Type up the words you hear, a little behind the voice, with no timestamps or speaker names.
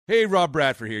Hey, Rob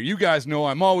Bradford here. You guys know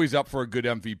I'm always up for a good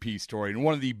MVP story, and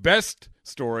one of the best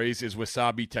stories is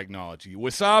Wasabi Technology.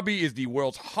 Wasabi is the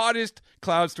world's hottest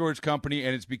cloud storage company,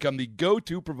 and it's become the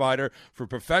go-to provider for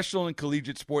professional and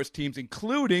collegiate sports teams,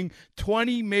 including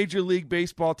 20 Major League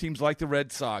Baseball teams like the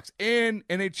Red Sox and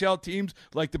NHL teams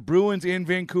like the Bruins and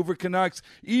Vancouver Canucks.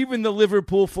 Even the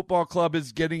Liverpool Football Club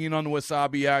is getting in on the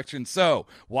Wasabi action. So,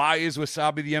 why is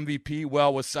Wasabi the MVP?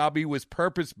 Well, Wasabi was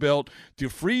purpose-built to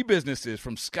free businesses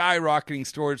from skyrocketing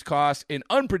storage costs and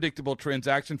unpredictable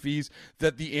transaction fees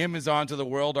that the Amazons of the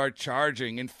world are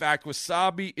charging. In fact,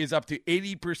 Wasabi is up to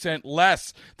 80% less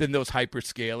than those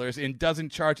hyperscalers and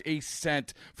doesn't charge a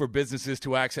cent for businesses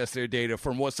to access their data.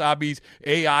 From Wasabi's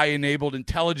AI-enabled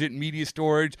intelligent media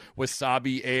storage,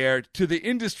 Wasabi Air, to the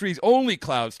industry's only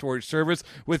cloud storage service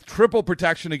with triple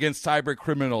protection against cyber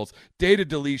criminals, data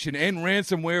deletion, and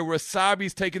ransomware.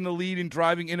 Wasabi's taken the lead in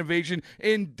driving innovation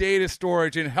in data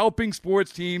storage and helping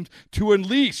sports teams to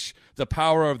unleash the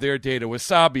power of their data.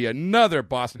 Wasabi, another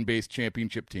Boston-based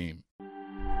championship team.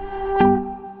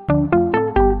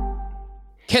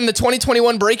 Can the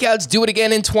 2021 breakouts do it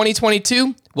again in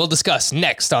 2022? We'll discuss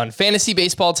next on Fantasy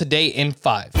Baseball Today in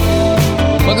 5.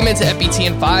 Welcome into FBT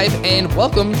in 5, and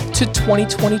welcome to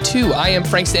 2022. I am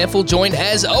Frank Stanfield, joined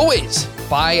as always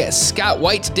by Scott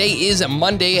White. Today is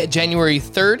Monday, January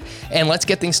 3rd, and let's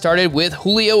get things started with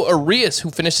Julio Urias,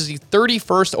 who finishes the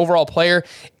 31st overall player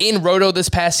in Roto this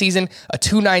past season, a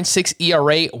 2.96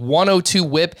 ERA, 102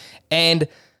 WHIP, and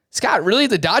Scott, really,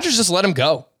 the Dodgers just let him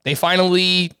go. They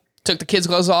finally took the kid's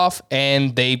gloves off,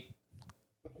 and they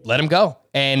let him go.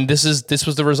 And this was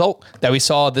the result that we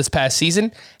saw this past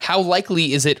season. How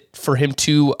likely is it for him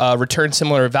to return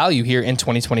similar value here in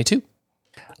 2022?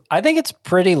 I think it's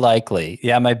pretty likely.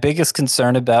 Yeah, my biggest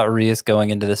concern about Urias going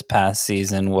into this past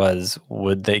season was,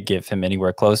 would they give him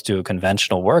anywhere close to a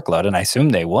conventional workload? And I assume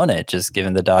they wouldn't, just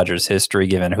given the Dodgers' history,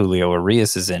 given Julio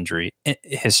Urias' injury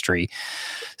history.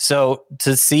 So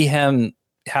to see him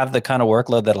have the kind of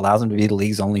workload that allows him to be the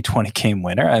league's only 20-game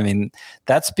winner, I mean,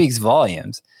 that speaks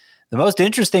volumes. The most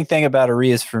interesting thing about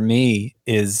Urias for me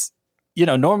is,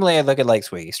 normally I look at like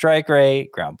swinging strike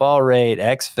rate, ground ball rate,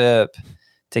 xFIP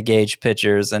to gauge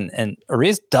pitchers, and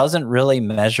Urias doesn't really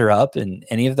measure up in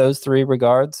any of those three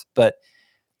regards, but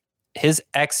his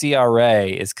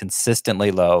xERA is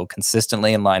consistently low,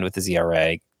 consistently in line with his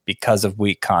ERA because of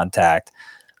weak contact.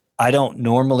 I don't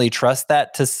normally trust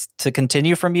that to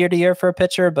continue from year to year for a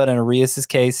pitcher, but in Urias's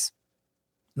case,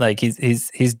 like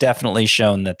he's definitely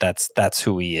shown that's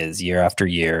who he is year after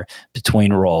year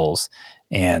between roles,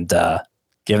 and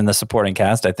given the supporting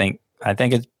cast, I think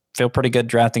it feel pretty good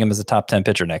drafting him as a top 10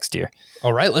 pitcher next year.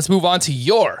 All right, let's move on to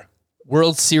your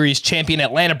World Series champion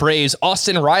Atlanta Braves.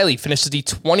 Austin Riley finishes the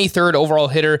 23rd overall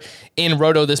hitter in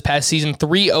Roto this past season,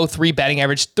 303 batting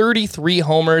average, 33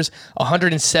 homers,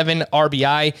 107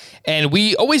 RBI. And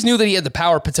we always knew that he had the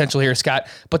power potential here, Scott,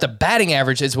 but the batting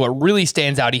average is what really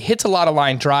stands out. He hits a lot of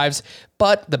line drives,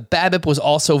 but the BABIP was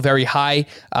also very high.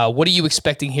 What are you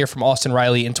expecting here from Austin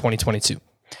Riley in 2022?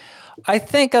 I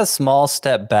think a small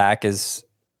step back is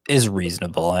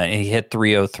reasonable. He hit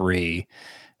 303.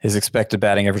 His expected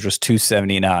batting average was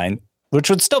 279,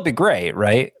 which would still be great,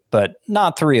 right? But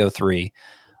not 303.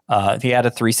 He had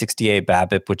a 368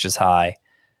 BABIP, which is high.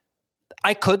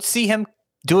 I could see him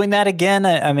doing that again.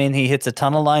 I mean, he hits a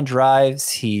ton of line drives.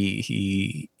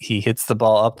 He hits the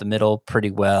ball up the middle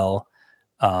pretty well.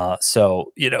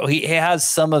 So he has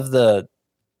some of the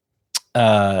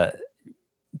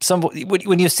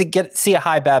when you see a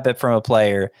high BABIP from a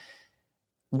player,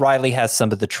 Riley has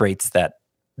some of the traits that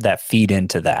feed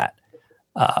into that.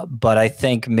 But I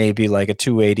think maybe like a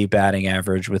 280 batting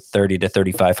average with 30 to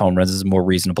 35 home runs is a more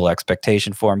reasonable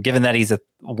expectation for him. Given that he's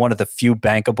one of the few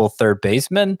bankable third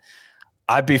basemen,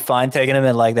 I'd be fine taking him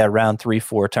in like that round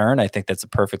 3-4 turn. I think that's a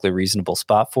perfectly reasonable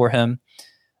spot for him.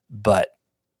 But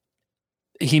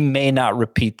he may not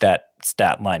repeat that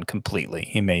stat line completely.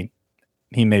 He may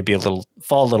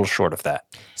fall a little short of that.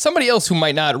 Somebody else who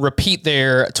might not repeat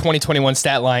their 2021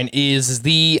 stat line is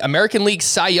the American League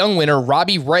Cy Young winner,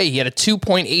 Robbie Ray. He had a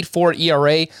 2.84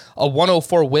 ERA, a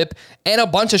 104 WHIP, and a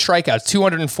bunch of strikeouts,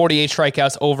 248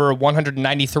 strikeouts over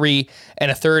 193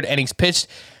 and a third innings pitched.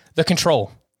 The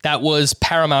control, that was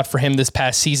paramount for him this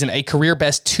past season, a career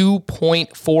best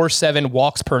 2.47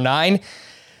 walks per 9.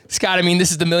 Scott, I mean,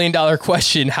 this is the $1 million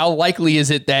question. How likely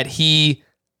is it that he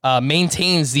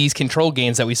maintains these control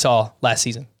gains that we saw last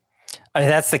season? I mean,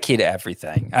 that's the key to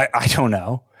everything. I don't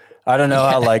know. I don't know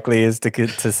how likely he is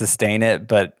to sustain it,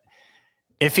 but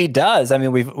if he does, I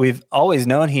mean, we've always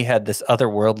known he had this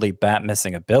otherworldly bat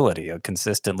missing ability,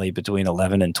 consistently between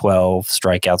 11 and 12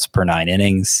 strikeouts per 9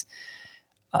 innings.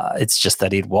 It's just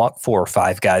that he'd walk 4 or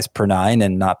 5 guys per 9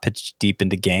 and not pitch deep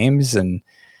into games and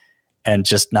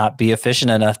just not be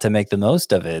efficient enough to make the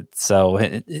most of it.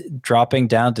 So dropping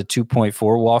down to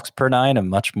 2.4 walks per 9, a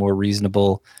much more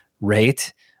reasonable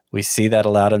rate. We see that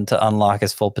allowed him to unlock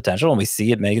his full potential, and we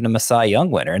see it making him a Cy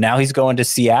Young winner. And now he's going to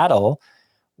Seattle,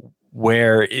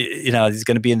 where he's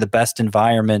going to be in the best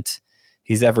environment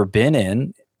he's ever been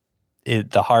in.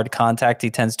 The hard contact he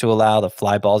tends to allow, the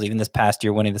fly balls, even this past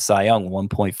year winning the Cy Young,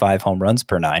 1.5 home runs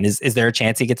per 9. Is there a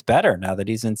chance he gets better now that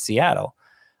he's in Seattle?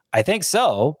 I think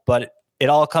so, but it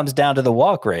all comes down to the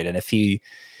walk rate. And if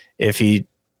he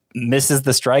misses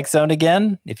the strike zone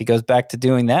again, if he goes back to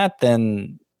doing that,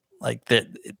 then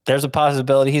there's a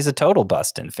possibility he's a total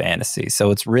bust in fantasy.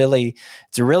 So it's really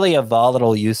a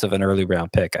volatile use of an early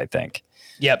round pick, I think.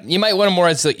 Yep, you might want him more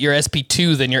as your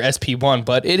SP2 than your SP1,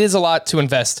 but it is a lot to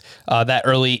invest that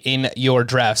early in your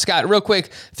draft. Scott, real quick,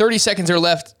 30 seconds or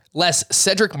less.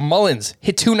 Cedric Mullins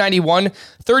hit 291,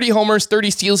 30 homers,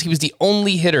 30 steals. He was the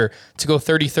only hitter to go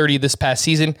 30-30 this past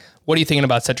season. What are you thinking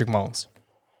about Cedric Mullins?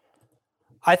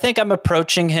 I think I'm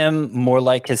approaching him more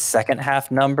like his second half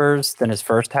numbers than his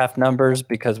first half numbers,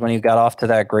 because when he got off to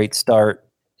that great start,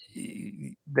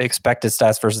 the expected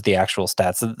stats versus the actual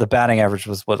stats, the batting average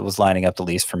was what was lining up the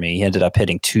least for me. He ended up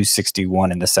hitting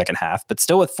 261 in the second half, but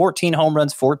still with 14 home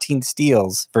runs, 14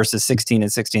 steals versus 16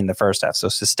 and 16 in the first half. So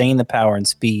sustain the power and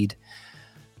speed.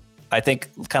 I think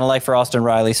kind of like for Austin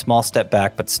Riley, small step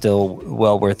back, but still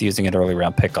well worth using an early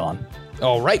round pick on.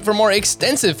 All right, for more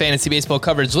extensive fantasy baseball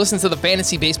coverage, listen to the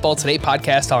Fantasy Baseball Today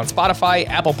podcast on Spotify,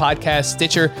 Apple Podcasts,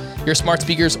 Stitcher, your smart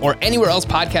speakers, or anywhere else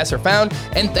podcasts are found.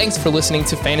 And thanks for listening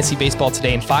to Fantasy Baseball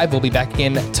Today in 5. We'll be back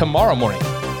again tomorrow morning.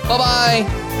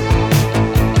 Bye-bye.